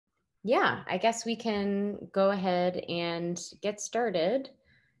Yeah, I guess we can go ahead and get started.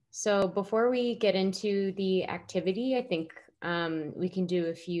 So before we get into the activity, I think we can do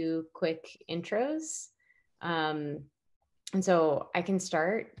a few quick intros. Um, and so I can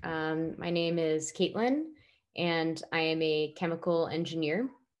start. My name is Caitlin, and I am a chemical engineer.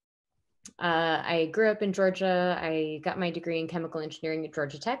 I grew up in Georgia. I got my degree in chemical engineering at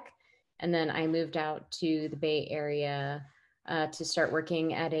Georgia Tech. And then I moved out to the Bay Area to start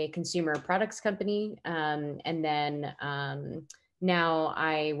working at a consumer products company. Now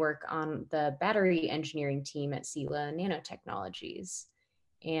I work on the battery engineering team at Sila Nanotechnologies.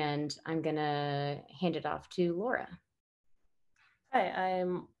 And I'm going to hand it off to Laura. Hi,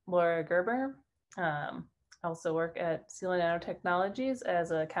 I'm Laura Gerber. I also work at Sila Nanotechnologies as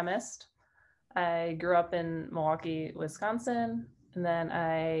a chemist. I grew up in Milwaukee, Wisconsin, and then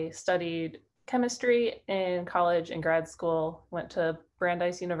I studied chemistry in college and grad school, went to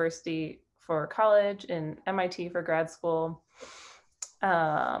Brandeis University for college and MIT for grad school.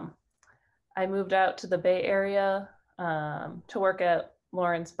 Um, I moved out to the Bay Area to work at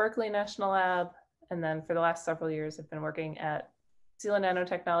Lawrence Berkeley National Lab. And then for the last several years, I've been working at Sila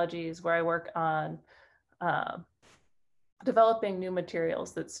Nanotechnologies, where I work on uh, developing new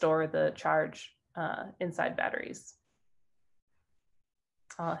materials that store the charge inside batteries.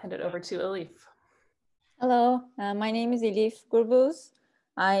 I'll hand it over to Elif. Hello, my name is Elif Gurbuz.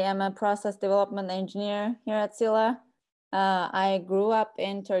 I am a process development engineer here at Sila. I grew up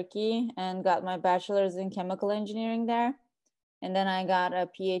in Turkey and got my bachelor's in chemical engineering there. And then I got a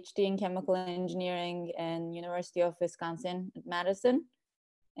PhD in chemical engineering in University of Wisconsin at Madison.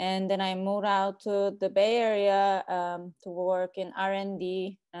 And then I moved out to the Bay Area to work in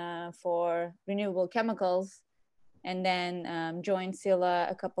R&D for renewable chemicals. And then joined Sila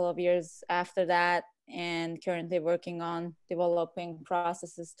a couple of years after that, and currently working on developing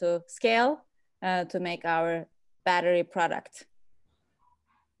processes to scale to make our battery product.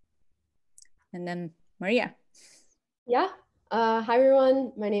 And then Maria. Yeah. Hi,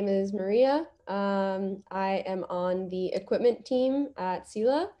 everyone. My name is Maria. I am on the equipment team at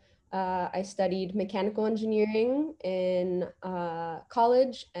Sila. I studied mechanical engineering in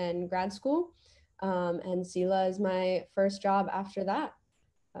college and grad school. And Sila is my first job after that.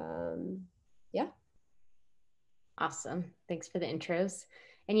 Yeah. Awesome. Thanks for the intros.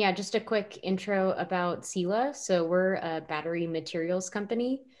 And yeah, just a quick intro about Sila. So we're a battery materials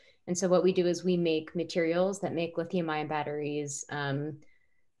company. And so what we do is we make materials that make lithium ion batteries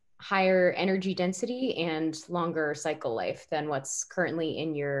higher energy density and longer cycle life than what's currently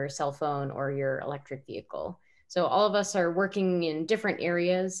in your cell phone or your electric vehicle. So all of us are working in different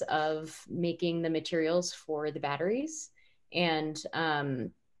areas of making the materials for the batteries. And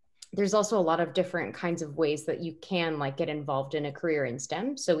there's also a lot of different kinds of ways that you can like get involved in a career in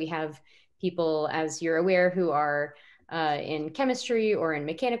STEM. So we have people, as you're aware, who are in chemistry or in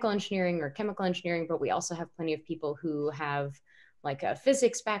mechanical engineering or chemical engineering, but we also have plenty of people who have like a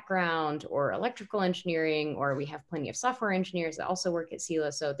physics background or electrical engineering, or we have plenty of software engineers that also work at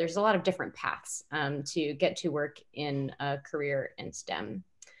Sila. So there's a lot of different paths to get to work in a career in STEM.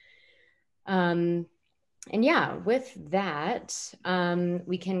 And yeah, with that,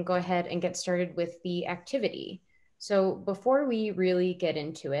 we can go ahead and get started with the activity. So before we really get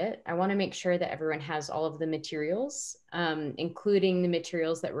into it, I want to make sure that everyone has all of the materials, including the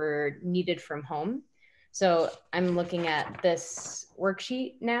materials that were needed from home. So I'm looking at this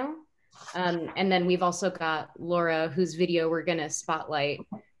worksheet now. And then we've also got Laura, whose video we're going to spotlight,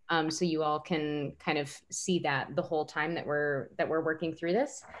 so you all can kind of see that the whole time that we're working through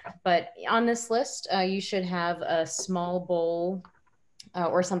this. But on this list, you should have a small bowl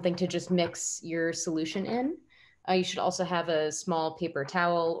or something to just mix your solution in. You should also have a small paper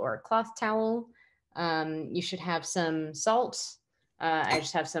towel or a cloth towel. You should have some salt. I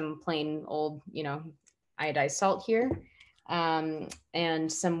just have some plain old, iodized salt here,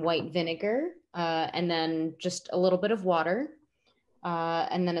 and some white vinegar, and then just a little bit of water.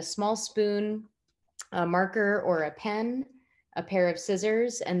 And then a small spoon, a marker or a pen, a pair of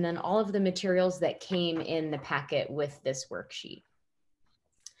scissors, and then all of the materials that came in the packet with this worksheet.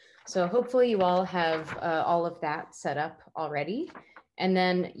 So hopefully you all have all of that set up already. And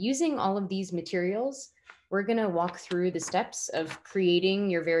then using all of these materials, we're going to walk through the steps of creating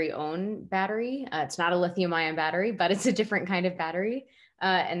your very own battery. It's not a lithium ion battery, but it's a different kind of battery.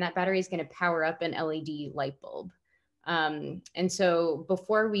 And that battery is going to power up an LED light bulb. And so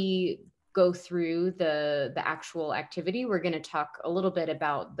before we go through the actual activity, we're going to talk a little bit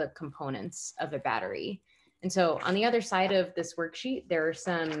about the components of a battery. And so on the other side of this worksheet, there are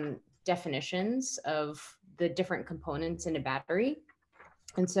some definitions of the different components in a battery.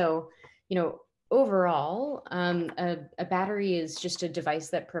 And so, overall, a battery is just a device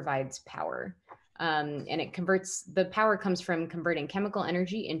that provides power. And the power comes from converting chemical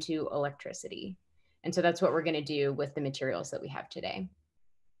energy into electricity. And so that's what we're going to do with the materials that we have today.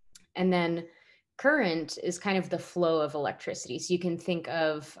 And then current is kind of the flow of electricity. So you can think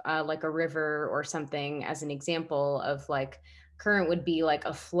of like a river or something as an example of like current would be like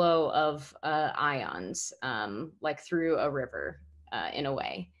a flow of ions, like through a river in a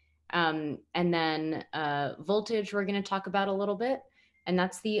way. And then voltage, we're going to talk about a little bit. And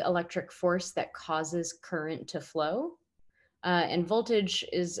that's the electric force that causes current to flow. And voltage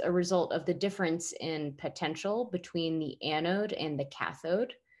is a result of the difference in potential between the anode and the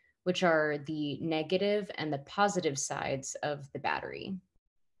cathode, which are the negative and the positive sides of the battery.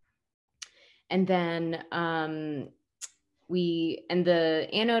 And then the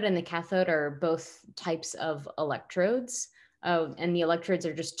anode and the cathode are both types of electrodes. And the electrodes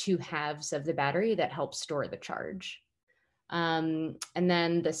are just two halves of the battery that help store the charge. And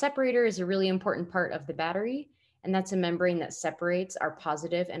then the separator is a really important part of the battery. And that's a membrane that separates our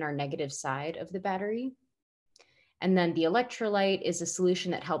positive and our negative side of the battery. And then the electrolyte is a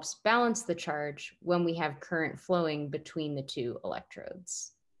solution that helps balance the charge when we have current flowing between the two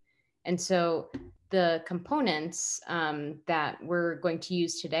electrodes. And so the components that we're going to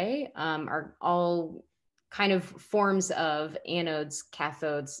use today are all kind of forms of anodes,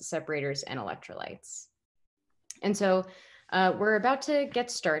 cathodes, separators, and electrolytes. And so we're about to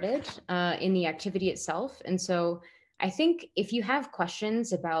get started in the activity itself. And so I think if you have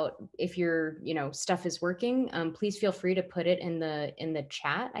questions about if your stuff is working, please feel free to put it in the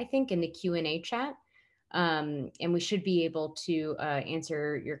chat, I think in the Q&A chat. And we should be able to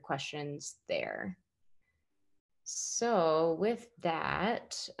answer your questions there. So with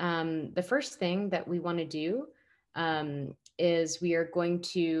that, the first thing that we want to do is we are going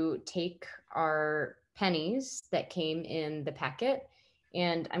to take our pennies that came in the packet,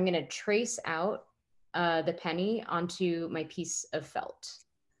 and I'm going to trace out the penny onto my piece of felt.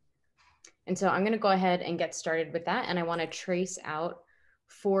 And so I'm going to go ahead and get started with that. And I want to trace out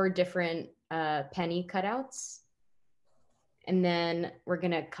 4 different penny cutouts. And then we're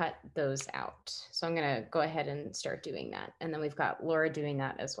going to cut those out. So I'm going to go ahead and start doing that. And then we've got Laura doing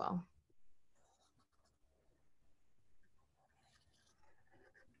that as well.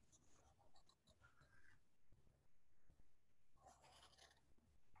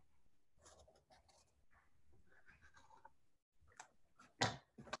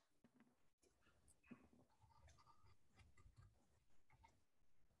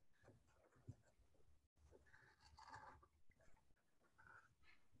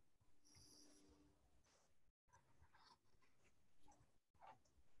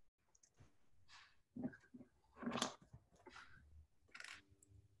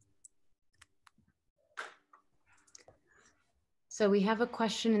 So we have a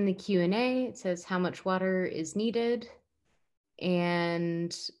question in the Q&A. It says, how much water is needed?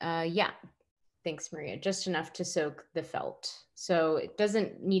 And yeah, thanks, Maria. Just enough to soak the felt. So it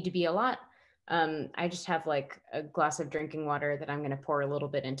doesn't need to be a lot. I just have like a glass of drinking water that I'm going to pour a little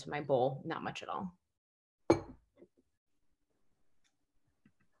bit into my bowl, not much at all.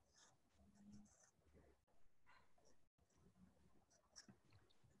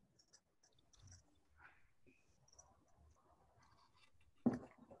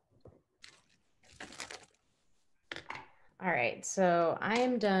 All right, so I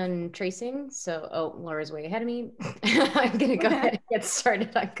am done tracing. So, oh, Laura's way ahead of me. I'm gonna go ahead and get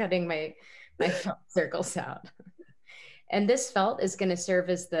started on cutting my felt circles out. And this felt is gonna serve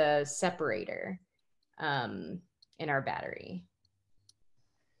as the separator in our battery.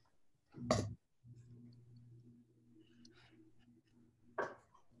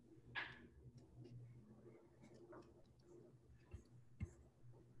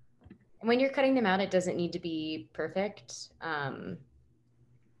 And when you're cutting them out, it doesn't need to be perfect.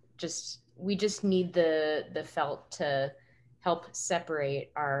 We just need the felt to help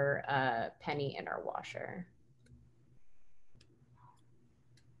separate our penny and our washer.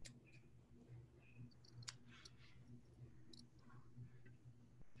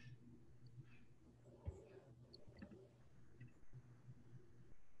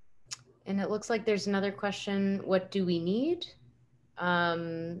 And it looks like there's another question. What do we need?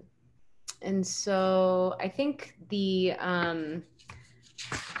 And so I think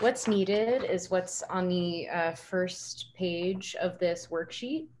what's needed is what's on the first page of this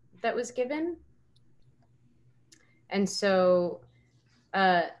worksheet that was given. And so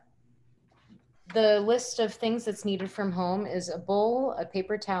the list of things that's needed from home is a bowl, a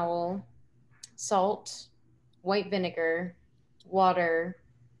paper towel, salt, white vinegar, water,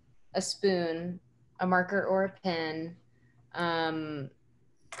 a spoon, a marker or a pen, a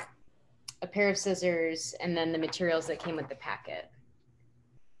pair of scissors, and then the materials that came with the packet.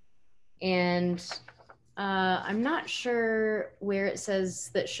 And I'm not sure where it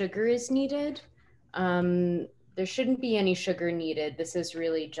says that sugar is needed. There shouldn't be any sugar needed. This is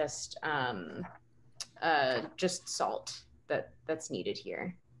really just salt that's needed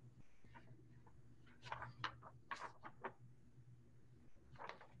here.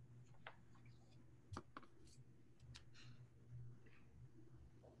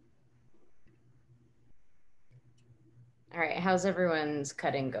 All right, how's everyone's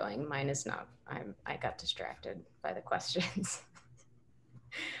cutting going? Mine is not. I got distracted by the questions.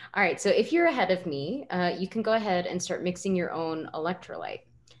 All right, so if you're ahead of me, you can go ahead and start mixing your own electrolyte.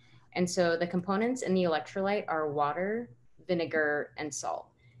 And so the components in the electrolyte are water, vinegar, and salt.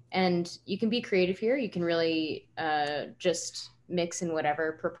 And you can be creative here. You can really just mix in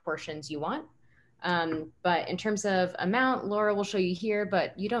whatever proportions you want. But in terms of amount, Laura will show you here,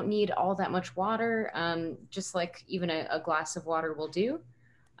 but you don't need all that much water, just like even a glass of water will do.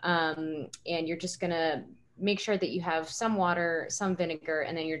 And you're just gonna make sure that you have some water, some vinegar,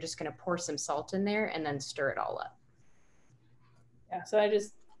 and then you're just gonna pour some salt in there and then stir it all up. Yeah, so I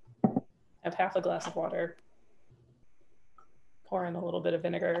just have half a glass of water, pour in a little bit of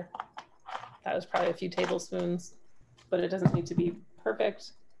vinegar. That was probably a few tablespoons, but it doesn't need to be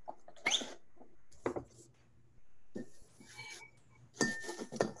perfect.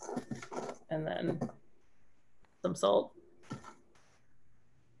 And then some salt.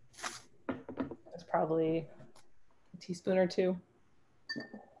 That's probably a teaspoon or two.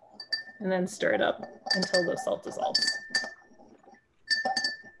 And then stir it up until the salt dissolves.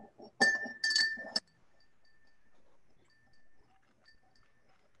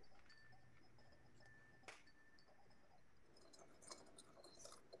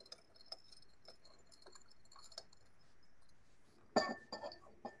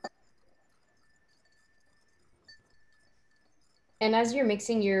 And as you're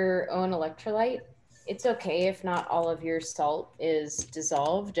mixing your own electrolyte, it's okay if not all of your salt is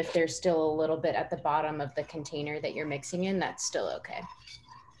dissolved. If there's still a little bit at the bottom of the container that you're mixing in, that's still okay.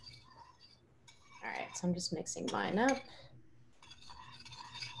 All right, so I'm just mixing mine up.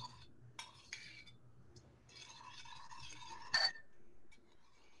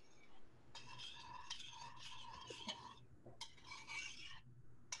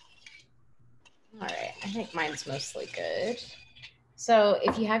 All right, I think mine's mostly good. So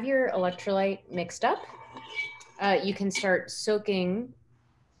if you have your electrolyte mixed up, you can start soaking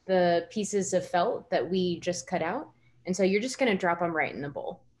the pieces of felt that we just cut out. And so you're just gonna drop them right in the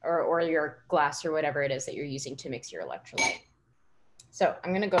bowl or your glass or whatever it is that you're using to mix your electrolyte. So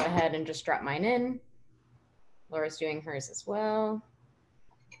I'm gonna go ahead and just drop mine in. Laura's doing hers as well.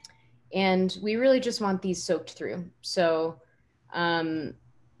 And we really just want these soaked through. So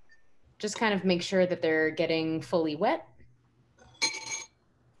just kind of make sure that they're getting fully wet.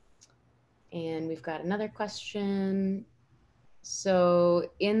 And we've got another question.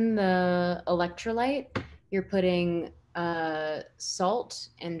 So in the electrolyte, you're putting salt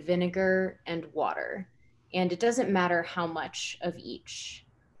and vinegar and water. And it doesn't matter how much of each.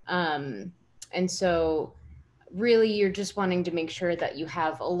 And so really you're just wanting to make sure that you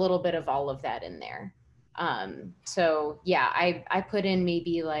have a little bit of all of that in there. So yeah, I put in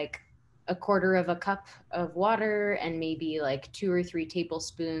maybe like a quarter of a cup of water and maybe like 2 or 3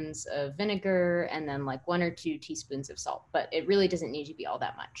 tablespoons of vinegar and then like 1 or 2 teaspoons of salt, but it really doesn't need to be all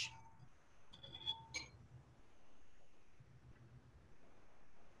that much.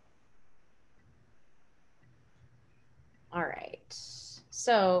 All right,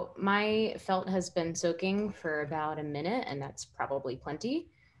 so my felt has been soaking for about a minute and that's probably plenty.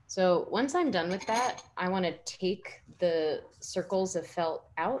 So once I'm done with that, I want to take the circles of felt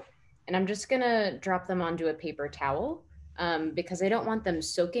out and I'm just gonna drop them onto a paper towel because I don't want them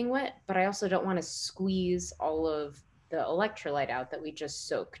soaking wet, but I also don't want to squeeze all of the electrolyte out that we just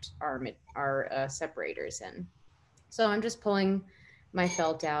soaked our separators in. So I'm just pulling my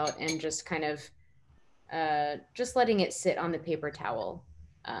felt out and just kind of just letting it sit on the paper towel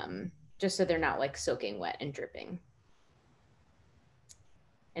just so they're not like soaking wet and dripping.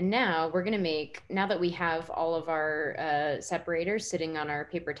 And now we're gonna make, now that we have all of our separators sitting on our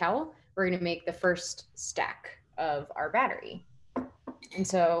paper towel, we're gonna make the first stack of our battery. And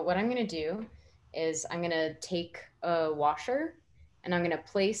so what I'm gonna do is I'm gonna take a washer and I'm gonna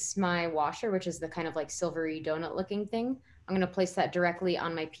place my washer, which is the kind of like silvery donut looking thing. I'm gonna place that directly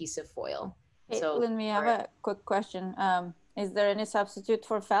on my piece of foil. Hey, So Lynn, we have a quick question. Is there any substitute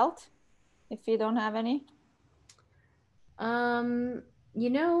for felt if you don't have any? You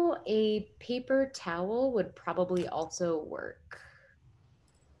know, a paper towel would probably also work.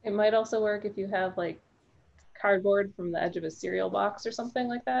 It might also work if you have like cardboard from the edge of a cereal box or something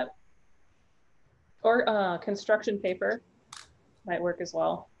like that. Or construction paper might work as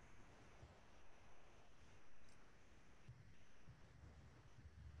well.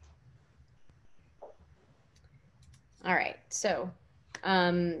 All right. So,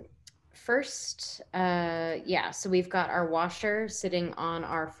 um, first, yeah, so we've got our washer sitting on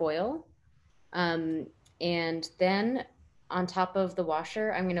our foil. And then on top of the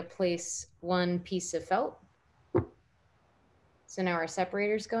washer, I'm going to place one piece of felt. So now our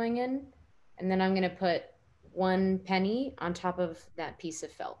separator's going in. And then I'm going to put one penny on top of that piece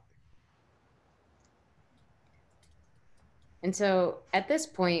of felt. And so at this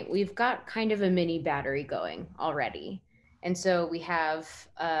point, we've got kind of a mini battery going already. And so we have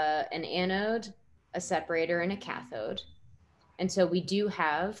an anode, a separator, and a cathode. And so we do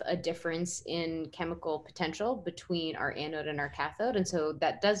have a difference in chemical potential between our anode and our cathode. And so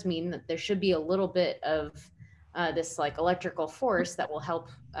that does mean that there should be a little bit of this like electrical force that will help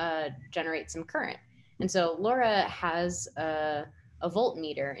generate some current. And so Laura has a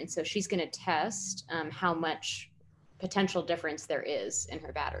voltmeter. And so she's going to test how much potential difference there is in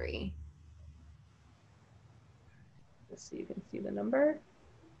her battery. Just so you can see the number.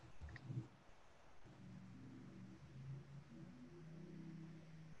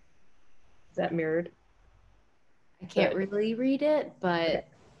 Is that mirrored? I can't really read it, but okay.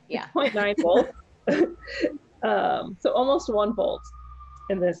 Yeah. 0.9 volts. So almost 1 volt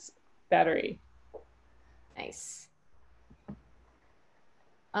in this battery. Nice.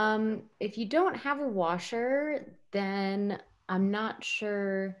 If you don't have a washer, then I'm not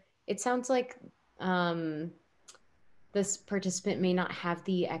sure. It sounds like this participant may not have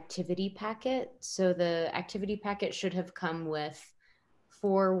the activity packet. So the activity packet should have come with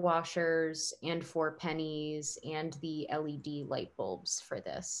 4 washers and 4 pennies and the LED light bulbs for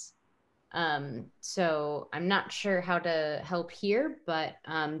this. So I'm not sure how to help here, but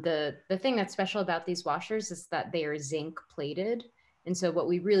the thing that's special about these washers is that they are zinc plated. And so what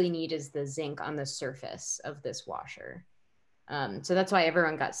we really need is the zinc on the surface of this washer. So that's why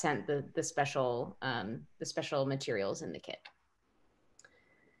everyone got sent the special materials in the kit.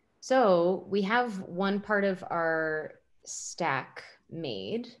 So we have one part of our stack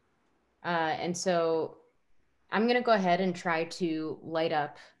made. And so I'm going to go ahead and try to light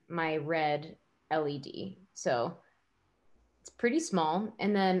up my red LED. So it's pretty small.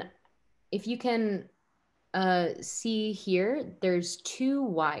 And then if you can see here, there's 2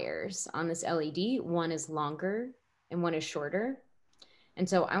 wires on this LED. One is longer and one is shorter. And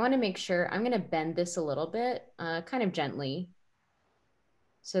so I want to make sure I'm going to bend this a little bit, kind of gently,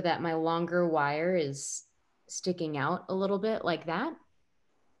 so that my longer wire is sticking out a little bit like that.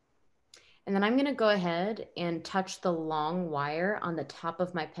 And then I'm going to go ahead and touch the long wire on the top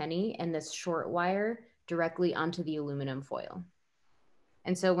of my penny and this short wire directly onto the aluminum foil.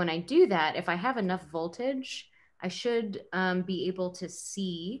 And so when I do that, if I have enough voltage, I should be able to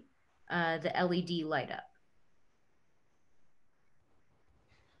see the LED light up.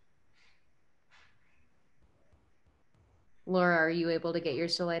 Laura, are you able to get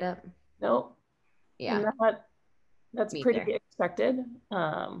yours to light up? Nope. Yeah. That's pretty expected.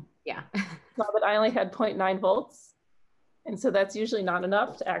 Yeah. Saw that I only had 0.9 volts. And so that's usually not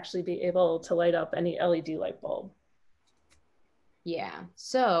enough to actually be able to light up any LED light bulb. Yeah.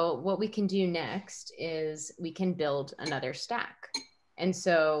 So what we can do next is we can build another stack. And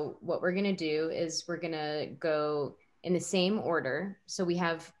so what we're going to do is we're going to go in the same order. So we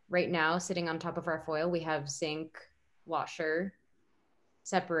have right now sitting on top of our foil, we have zinc, washer,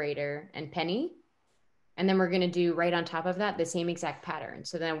 separator, and penny. And then we're going to do right on top of that the same exact pattern.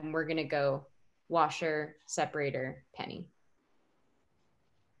 So then we're going to go washer, separator, penny.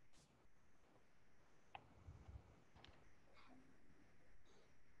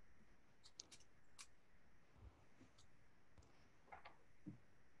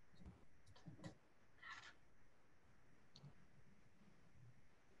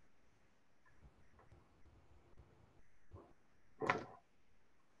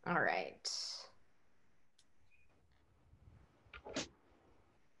 All right.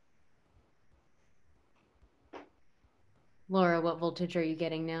 Laura, what voltage are you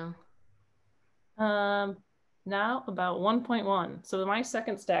getting now? Now about 1.1. So my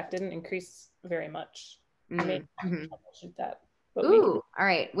second stack didn't increase very much. I may troubleshoot that. But ooh, all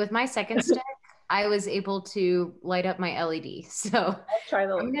right. With my second stack, I was able to light up my LED. So I'll try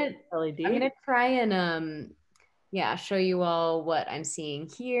the LED. I'm gonna try and yeah, show you all what I'm seeing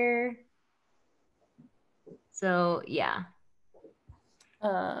here. So yeah.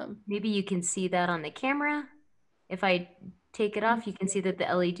 Maybe you can see that on the camera. If I take it off, you can see that the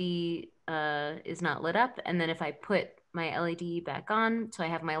LED is not lit up. And then if I put my LED back on, so I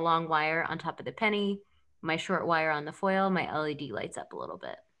have my long wire on top of the penny, my short wire on the foil, my LED lights up a little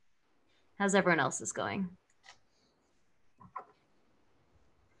bit. How's everyone else's going?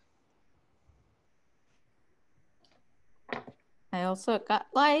 I also got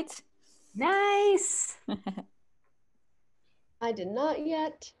light. Nice. I did not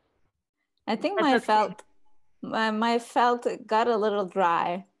yet. I think That's okay. my felt got a little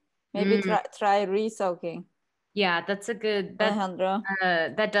dry. Maybe try re-soaking. Yeah, that's a good, Alejandro.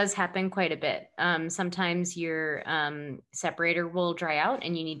 that does happen quite a bit. Sometimes your separator will dry out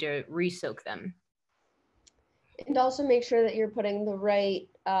and you need to re-soak them. And also make sure that you're putting the right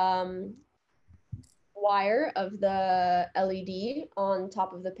wire of the LED on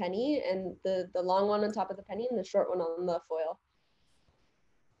top of the penny, and the long one on top of the penny and the short one on the foil.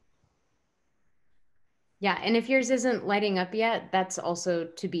 Yeah, and if yours isn't lighting up yet, that's also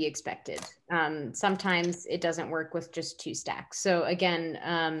to be expected. Sometimes it doesn't work with just 2 stacks. So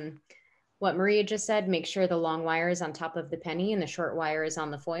again, what Maria just said, make sure the long wire is on top of the penny and the short wire is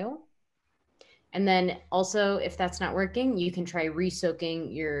on the foil. And then also, if that's not working, you can try re-soaking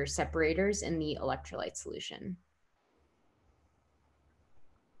your separators in the electrolyte solution.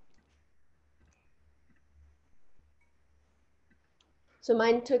 So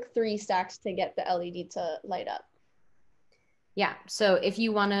mine took 3 stacks to get the LED to light up. Yeah, so if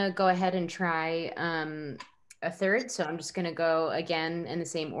you want to go ahead and try a third, so I'm just going to go again in the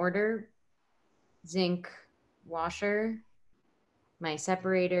same order. Zinc washer, my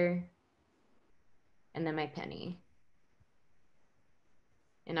separator, and then my penny.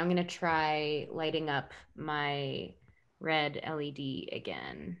 And I'm going to try lighting up my red LED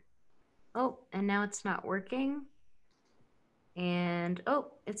again. Oh, and now it's not working. And oh,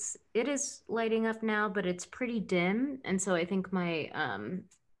 it is lighting up now, but it's pretty dim. And so I think my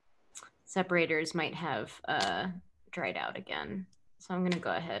separators might have dried out again. So I'm going to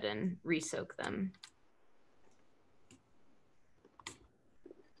go ahead and re-soak them.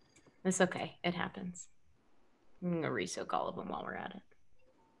 It's okay. It happens. I'm going to re-soak all of them while we're at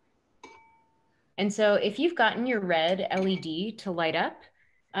it. And so if you've gotten your red LED to light up,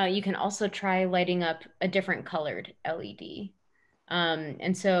 you can also try lighting up a different colored LED.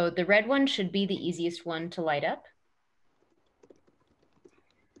 And so the red one should be the easiest one to light up.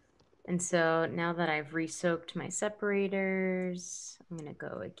 And so now that I've re-soaked my separators, I'm going to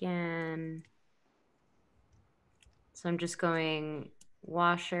go again. So I'm just going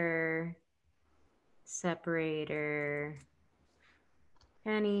washer, separator,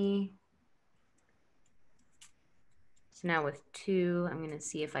 penny. So now with 2, I'm going to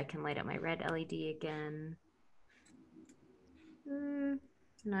see if I can light up my red LED again.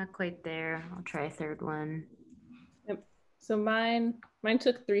 Not quite there. I'll try a third one. Yep. So mine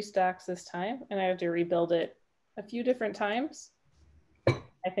took 3 stacks this time, and I have to rebuild it a few different times.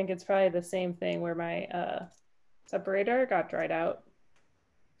 I think it's probably the same thing where my separator got dried out.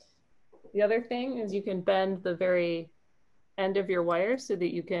 The other thing is you can bend the very end of your wire so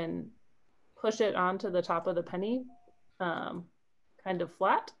that you can push it onto the top of the penny kind of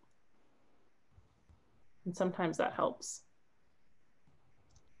flat. And sometimes that helps.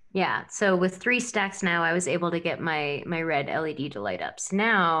 Yeah, so with 3 stacks now, I was able to get my red LED to light up. So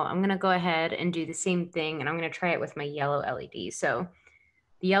now I'm going to go ahead and do the same thing, and I'm going to try it with my yellow LED. So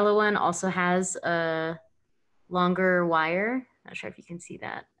the yellow one also has a longer wire. Not sure if you can see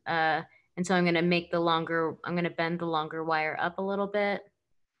that. And so I'm going to bend the longer wire up a little bit.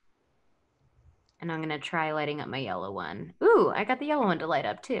 And I'm going to try lighting up my yellow one. Ooh, I got the yellow one to light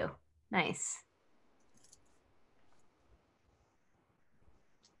up too. Nice.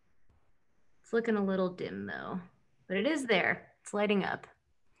 It's looking a little dim though, but it is there. It's lighting up.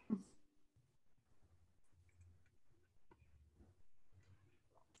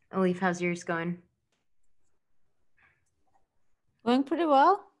 Elif, how's yours going? Going pretty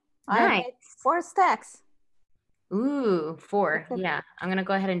well. Nice. I made 4 stacks. Ooh, 4. Yeah, I'm going to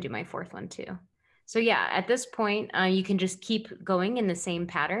go ahead and do my 4th one too. So yeah, at this point, you can just keep going in the same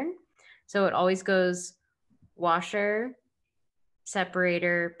pattern. So it always goes washer,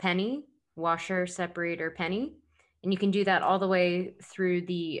 separator, penny, washer, separator, penny. And you can do that all the way through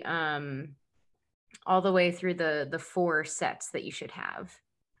the 4 sets that you should have.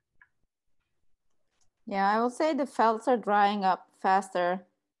 Yeah, I will say the felts are drying up faster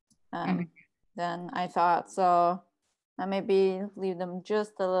than I thought. So I maybe leave them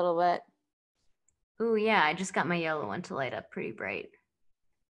just a little bit. Ooh, yeah, I just got my yellow one to light up pretty bright.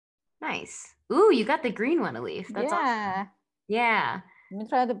 Nice. Ooh, you got the green one, Elif. That's awesome. Yeah. Let me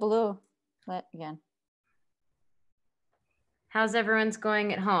try the blue again. How's everyone's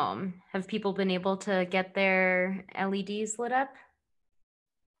going at home? Have people been able to get their LEDs lit up?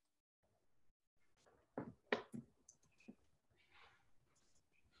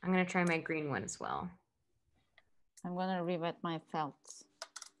 I'm gonna try my green one as well. I'm gonna rewet my felts.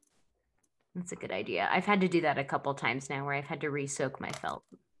 That's a good idea. I've had to do that a couple times now where I've had to re-soak my felt.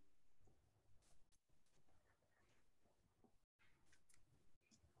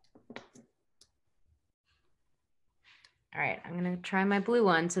 All right, I'm gonna try my blue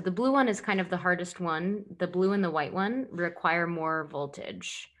one. So the blue one is kind of the hardest one. The blue and the white one require more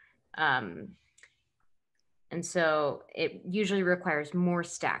voltage. And so it usually requires more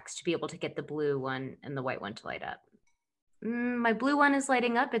stacks to be able to get the blue one and the white one to light up. My blue one is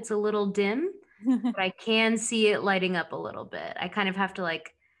lighting up. It's a little dim, but I can see it lighting up a little bit. I kind of have to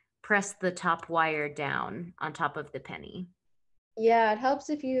like press the top wire down on top of the penny. Yeah, it helps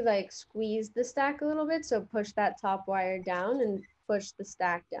if you like squeeze the stack a little bit. So push that top wire down and push the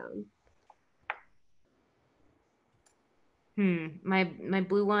stack down. My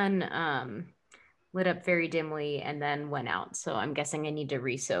blue one lit up very dimly and then went out. So I'm guessing I need to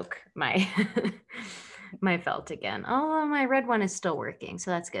re-soak my my felt again. Oh, my red one is still working,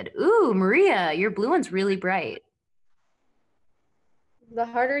 so that's good. Ooh, Maria, your blue one's really bright. The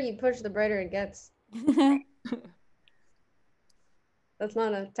harder you push, the brighter it gets. That's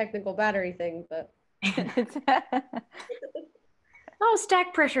not a technical battery thing, but oh,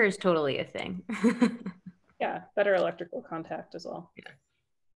 stack pressure is totally a thing. Yeah, better electrical contact as well.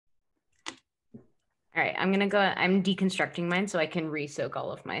 Yeah. All right, I'm deconstructing mine so I can re-soak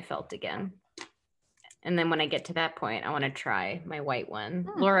all of my felt again. And then when I get to that point, I want to try my white one.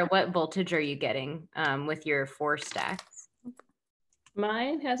 Laura, what voltage are you getting with your 4 stacks?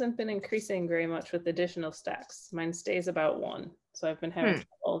 Mine hasn't been increasing very much with additional stacks. Mine stays about 1. So I've been having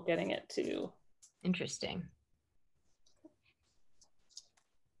trouble getting it to. Interesting.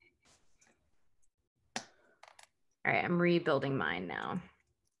 All right, I'm rebuilding mine now.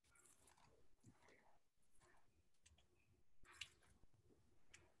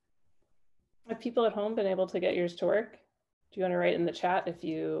 Have people at home been able to get yours to work? Do you want to write in the chat if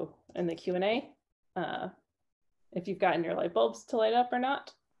you, in the Q&A, if you've gotten your light bulbs to light up or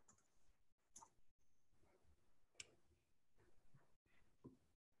not?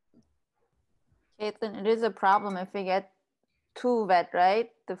 Caitlin, it is a problem if we get too wet, right?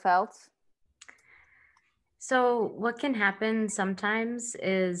 The felts. So what can happen sometimes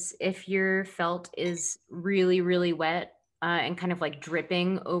is if your felt is really, really wet and kind of like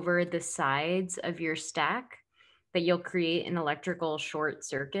dripping over the sides of your stack, that you'll create an electrical short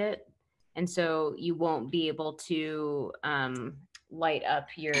circuit. And so you won't be able to light up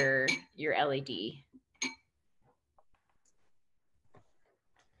your LED.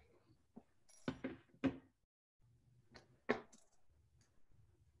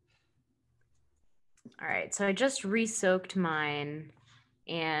 All right, so I just re-soaked mine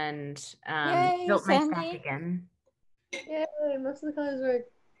and built my stack again. Yay, most of the colors work.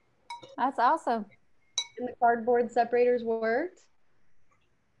 That's awesome. And the cardboard separators worked.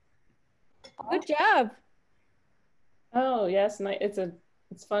 Good job. Oh yes,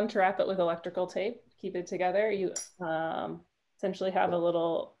 it's fun to wrap it with electrical tape, keep it together. You essentially have a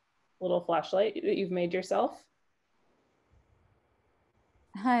little flashlight that you've made yourself.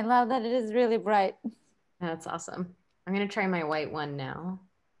 I love that it is really bright. That's awesome. I'm gonna try my white one now.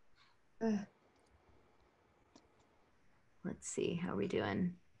 Let's see, how are we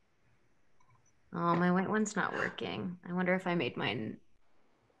doing? Oh, my white one's not working. I wonder if I made mine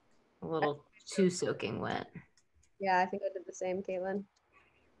a little too soaking wet. Yeah, I think I did the same, Caitlin.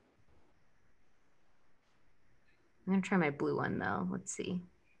 I'm gonna try my blue one though. Let's see.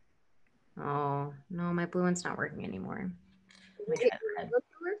 Oh, no, my blue one's not working anymore. Get your red one to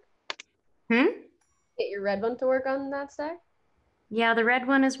work? Get your red one to work on that stack? Yeah, the red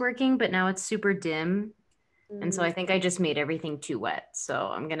one is working, but now it's super dim. And so I think I just made everything too wet. So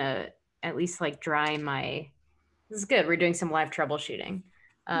I'm gonna at least like dry my, this is good. We're doing some live troubleshooting.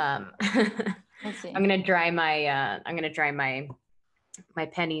 Let's see. I'm gonna dry my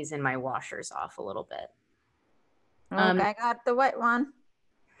pennies and my washers off a little bit. Look, I got the white one.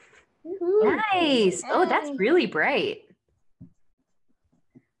 Nice. Oh, that's really bright.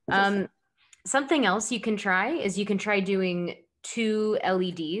 Something else you can try is you can try doing 2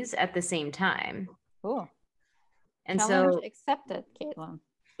 LEDs at the same time. Cool. And Challenge so accepted, Caitlin.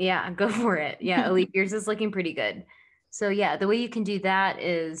 Yeah, go for it. Yeah, Elite, yours is looking pretty good. So yeah, the way you can do that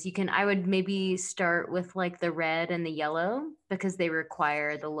is I would maybe start with like the red and the yellow because they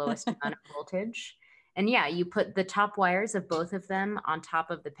require the lowest amount of voltage. And yeah, you put the top wires of both of them on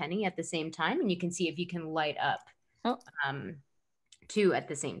top of the penny at the same time, and you can see if you can light up two at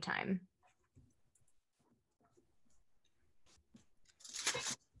the same time.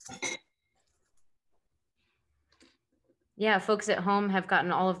 Yeah, folks at home have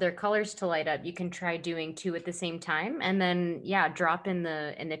gotten all of their colors to light up. You can try doing two at the same time, and then yeah, drop in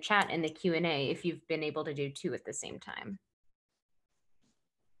the chat in the Q&A if you've been able to do two at the same time.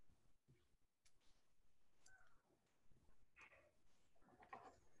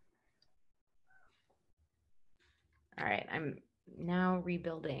 All right, I'm now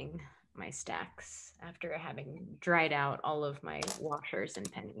rebuilding my stacks after having dried out all of my washers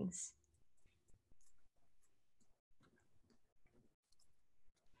and pennies.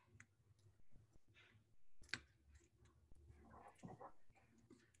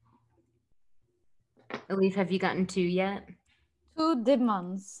 Elif, have you gotten two yet? Two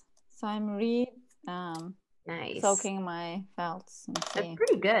demons. So I'm nice. soaking my felts. That's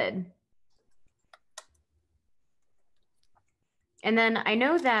pretty good. And then I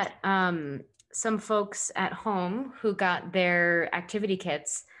know that some folks at home who got their activity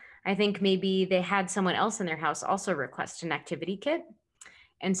kits, I think maybe they had someone else in their house also request an activity kit.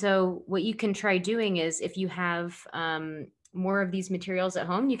 And so what you can try doing is if you have more of these materials at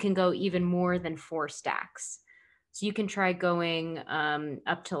home, you can go even more than 4 stacks. So you can try going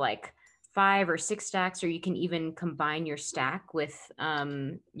up to like 5 or 6 stacks, or you can even combine your stack with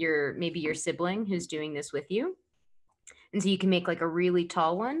maybe your sibling who's doing this with you. And so you can make like a really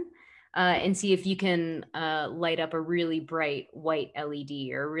tall one and see if you can light up a really bright white LED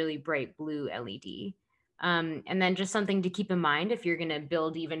or a really bright blue LED. And then just something to keep in mind if you're going to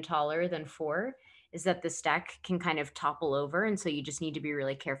build even taller than 4 is that the stack can kind of topple over. And so you just need to be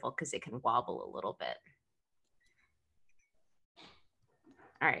really careful because it can wobble a little bit.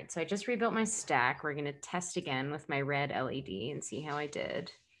 All right, so I just rebuilt my stack. We're going to test again with my red LED and see how I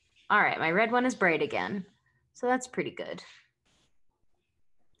did. All right, my red one is bright again. So that's pretty good.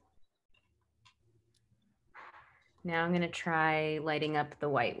 Now I'm going to try lighting up the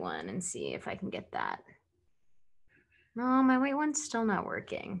white one and see if I can get that. No, my white one's still not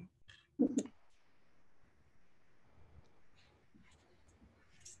working.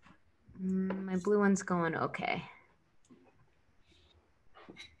 My blue one's going okay.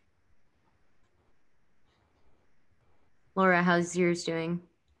 Laura, how's yours doing?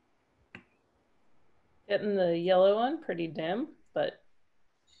 Getting the yellow one pretty dim, but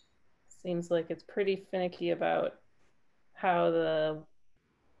seems like it's pretty finicky about how the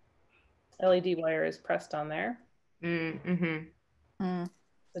LED wire is pressed on there.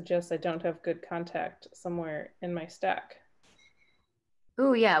 Suggests I don't have good contact somewhere in my stack.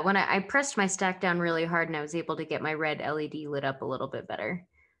 Oh yeah, when I pressed my stack down really hard and I was able to get my red LED lit up a little bit better.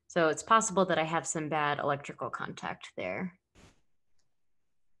 So it's possible that I have some bad electrical contact there.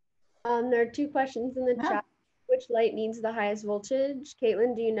 There are 2 questions in the chat. Which light needs the highest voltage?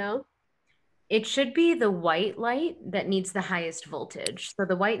 Caitlin, do you know? It should be the white light that needs the highest voltage. So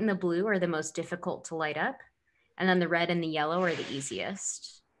the white and the blue are the most difficult to light up. And then the red and the yellow are the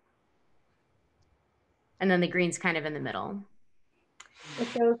easiest. And then the green's kind of in the middle.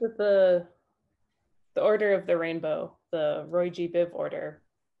 It goes with the order of the rainbow, the Roy G. Biv order,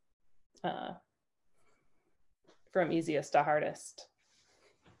 from easiest to hardest.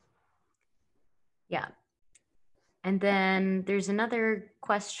 Yeah. And then there's another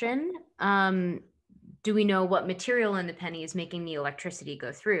question. Do we know what material in the penny is making the electricity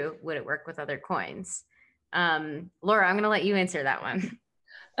go through? Would it work with other coins? Laura, I'm going to let you answer that one.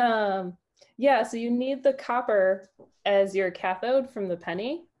 Yeah, so you need the copper as your cathode from the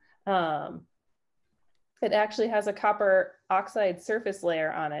penny. It actually has a copper oxide surface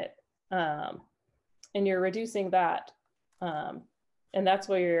layer on it, and you're reducing that, and that's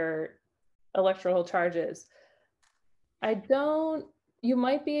where your electrical charge is. You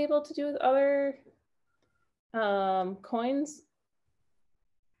might be able to do with other coins.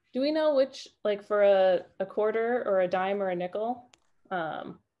 Do we know which, like for a quarter or a dime or a nickel,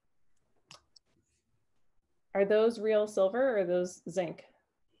 are those real silver or are those zinc?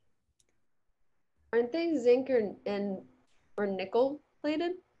 Aren't they zinc or nickel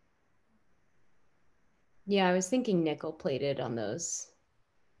plated? Yeah, I was thinking nickel plated on those.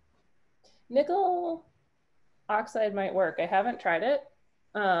 Nickel oxide might work. I haven't tried it.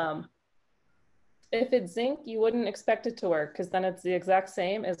 If it's zinc, you wouldn't expect it to work because then it's the exact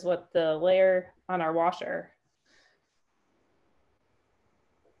same as what the layer on our washer.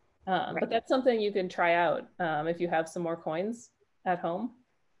 Right. But that's something you can try out if you have some more coins at home.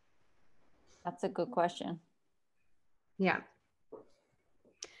 That's a good question. Yeah.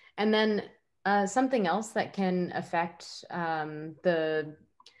 And then Something else that can affect the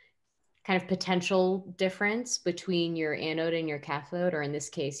kind of potential difference between your anode and your cathode, or in this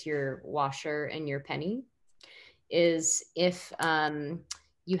case, your washer and your penny, is if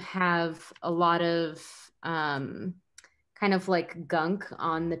you have a lot of kind of like gunk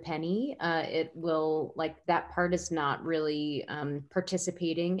on the penny, it will, like, that part is not really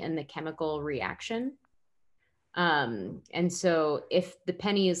participating in the chemical reaction. And so if the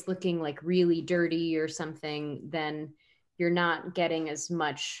penny is looking like really dirty or something, then you're not getting as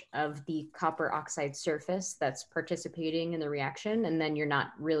much of the copper oxide surface that's participating in the reaction. And then you're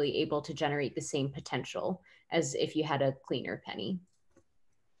not really able to generate the same potential as if you had a cleaner penny.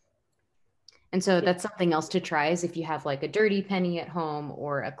 And so that's something else to try, is if you have like a dirty penny at home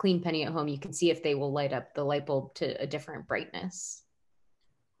or a clean penny at home, you can see if they will light up the light bulb to a different brightness.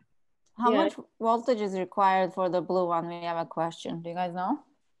 How much voltage is required for the blue one? We have a question. Do you guys know?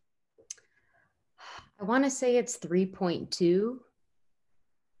 I want to say it's 3.2.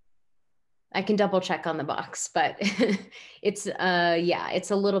 I can double check on the box, but it's yeah,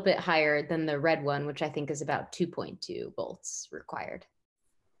 it's a little bit higher than the red one, which I think is about 2.2 volts required.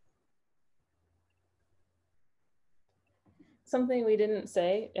 Something we didn't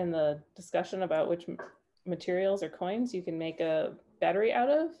say in the discussion about which materials or coins you can make a battery out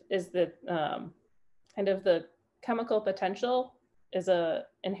of is that kind of the chemical potential is a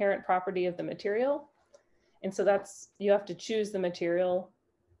inherent property of the material. And so that's, you have to choose the material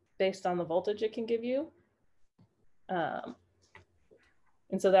based on the voltage it can give you. And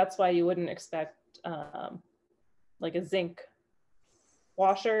so that's why you wouldn't expect like a zinc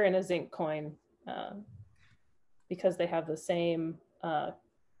washer and a zinc coin, because they have the same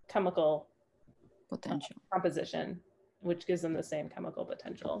chemical potential composition, which gives them the same chemical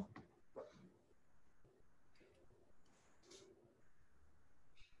potential.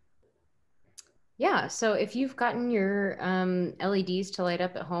 Yeah, so if you've gotten your LEDs to light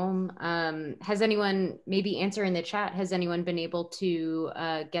up at home, has anyone, maybe answer in the chat, has anyone been able to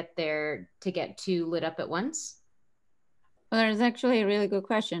get two lit up at once? Well, there's actually a really good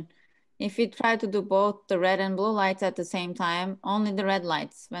question. If we try to do both the red and blue lights at the same time, only the red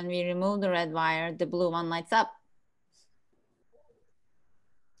lights. When we remove the red wire, the blue one lights up.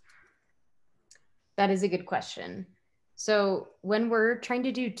 That is a good question. So when we're trying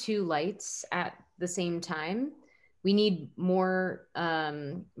to do two lights at the same time, we need more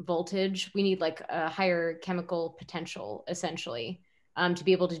voltage. We need like a higher chemical potential, essentially, to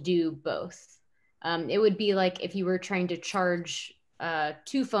be able to do both. It would be like if you were trying to charge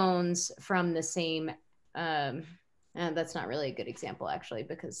two phones from the same. That's not really a good example, actually,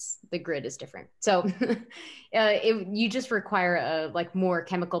 because the grid is different. So you just require like more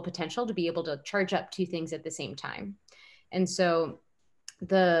chemical potential to be able to charge up two things at the same time. And so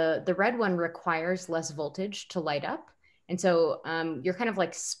the red one requires less voltage to light up. And so you're kind of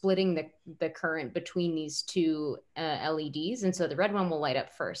like splitting the current between these two LEDs. And so the red one will light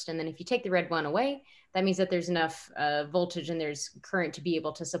up first. And then if you take the red one away, that means that there's enough voltage and there's current to be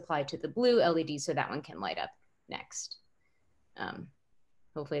able to supply to the blue LED, so that one can light up next.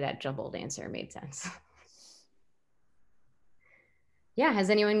 Hopefully that jumbled answer made sense. Yeah, has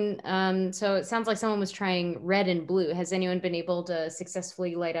anyone, so it sounds like someone was trying red and blue. Has anyone been able to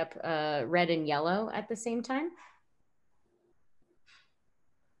successfully light up red and yellow at the same time?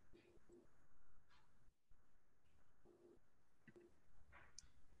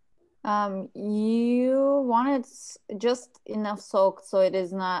 You want it just enough soaked so it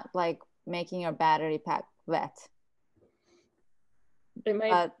is not like making your battery pack wet. It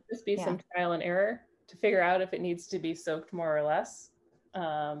might just be some trial and error to figure out if it needs to be soaked more or less,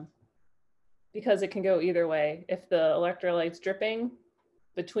 because it can go either way. If the electrolyte's dripping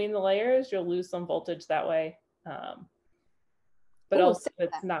between the layers, you'll lose some voltage that way. But also if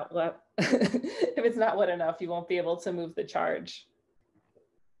it's not wet, if it's not wet enough, you won't be able to move the charge.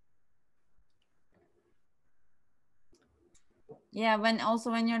 Yeah, when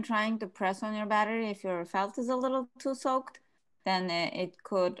you're trying to press on your battery, if your felt is a little too soaked, then it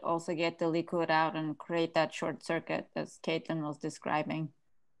could also get the liquid out and create that short circuit as Caitlin was describing.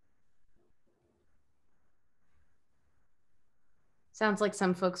 Sounds like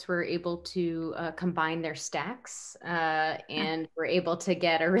some folks were able to combine their stacks and were able to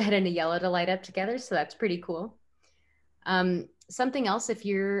get a red and a yellow to light up together. So that's pretty cool. Something else, if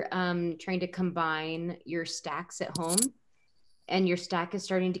you're trying to combine your stacks at home and your stack is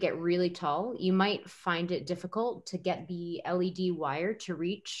starting to get really tall, you might find it difficult to get the LED wire to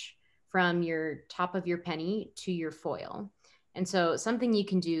reach from your top of your penny to your foil. And so something you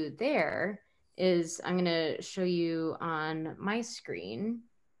can do there is, I'm going to show you on my screen.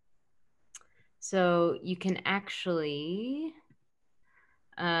 So you can actually,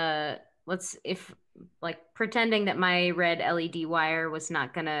 pretending that my red LED wire was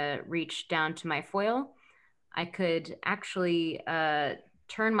not gonna reach down to my foil, I could actually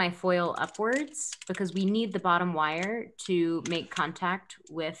turn my foil upwards because we need the bottom wire to make contact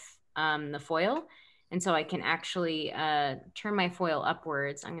with the foil. And so I can actually turn my foil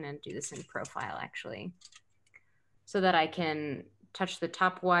upwards. I'm gonna do this in profile actually, so that I can touch the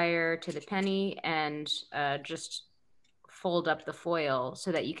top wire to the penny and just fold up the foil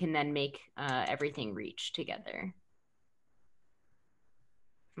so that you can then make everything reach together.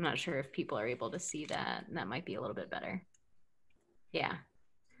 I'm not sure if people are able to see that. That might be a little bit better. Yeah.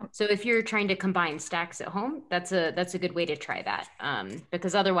 So if you're trying to combine stacks at home, that's a good way to try that,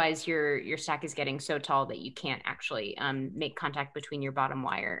 because otherwise your stack is getting so tall that you can't actually make contact between your bottom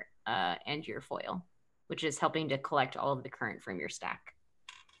wire and your foil, which is helping to collect all of the current from your stack.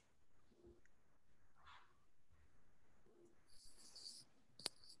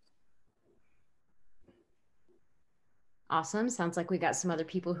 Awesome. Sounds like we got some other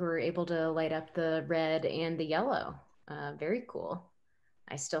people who are able to light up the red and the yellow. Very cool.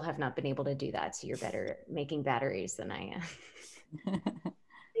 I still have not been able to do that, so you're better at making batteries than I am.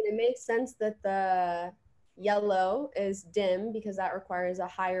 It makes sense that the yellow is dim because that requires a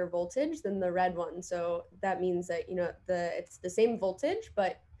higher voltage than the red one. So that means that, you know, it's the same voltage,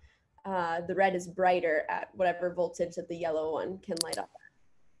 but the red is brighter at whatever voltage that the yellow one can light up.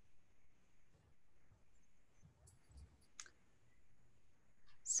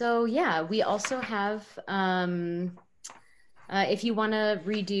 So yeah, we also have, if you want to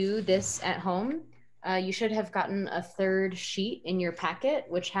redo this at home, you should have gotten a third sheet in your packet,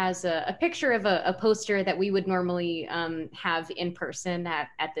 which has a picture of a poster that we would normally have in person at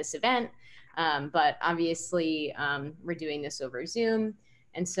this event. But obviously, we're doing this over Zoom.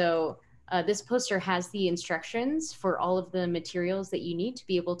 And so this poster has the instructions for all of the materials that you need to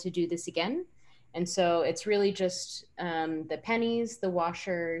be able to do this again. And so it's really just the pennies, the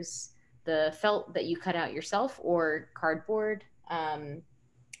washers, the felt that you cut out yourself, or cardboard,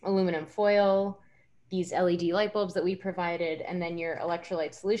 aluminum foil, these LED light bulbs that we provided, and then your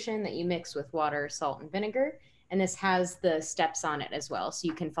electrolyte solution that you mix with water, salt, and vinegar. And this has the steps on it as well. So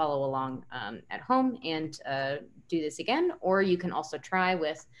you can follow along at home and do this again, or you can also try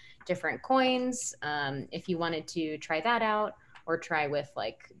with different coins if you wanted to try that out, or try with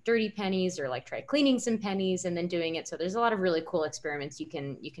like dirty pennies, or like try cleaning some pennies and then doing it. So there's a lot of really cool experiments you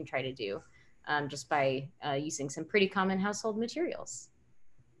can try to do just by using some pretty common household materials.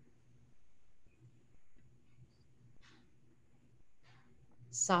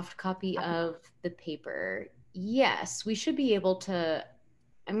 Soft copy of the paper. Yes, we should be able to.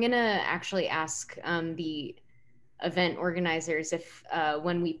 I'm going to actually ask the event organizers if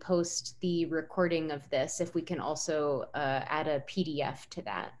when we post the recording of this, if we can also add a PDF to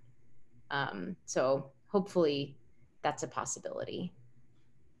that. So hopefully that's a possibility.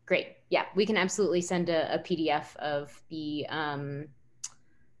 Great. Yeah, we can absolutely send a PDF of the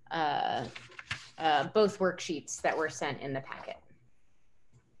both worksheets that were sent in the packet.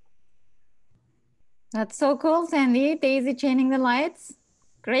 That's so cool, Sandy. Daisy chaining the lights.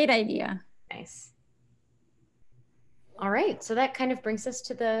 Great idea. Nice. All right, so that kind of brings us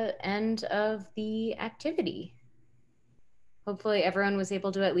to the end of the activity. Hopefully everyone was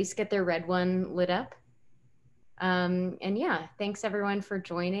able to at least get their red one lit up. And yeah, thanks everyone for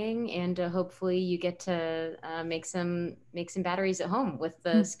joining, and hopefully you get to make some batteries at home with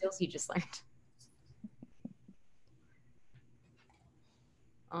the skills you just learned.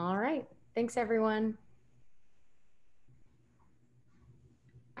 All right, thanks everyone.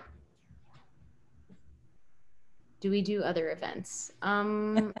 Do we do other events?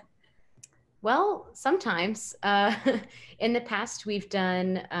 Well, sometimes. In the past, we've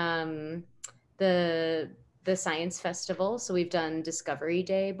done the science festival. So we've done Discovery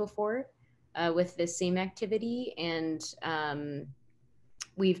Day before with this same activity, and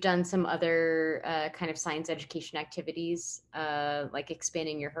we've done some other kind of science education activities, like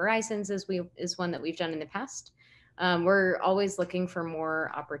expanding your horizons is one that we've done in the past. We're always looking for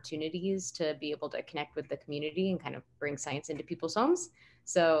more opportunities to be able to connect with the community and kind of bring science into people's homes.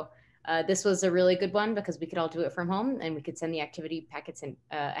 So this was a really good one because we could all do it from home and we could send the activity packets in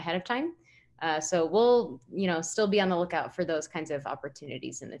ahead of time. So we'll, still be on the lookout for those kinds of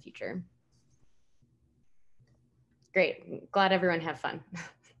opportunities in the future. Great. Glad everyone had fun.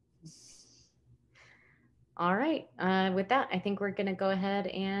 All right. With that, I think we're going to go ahead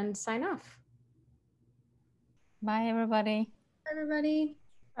and sign off. Bye, everybody. Bye, everybody.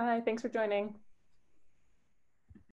 Hi, thanks for joining.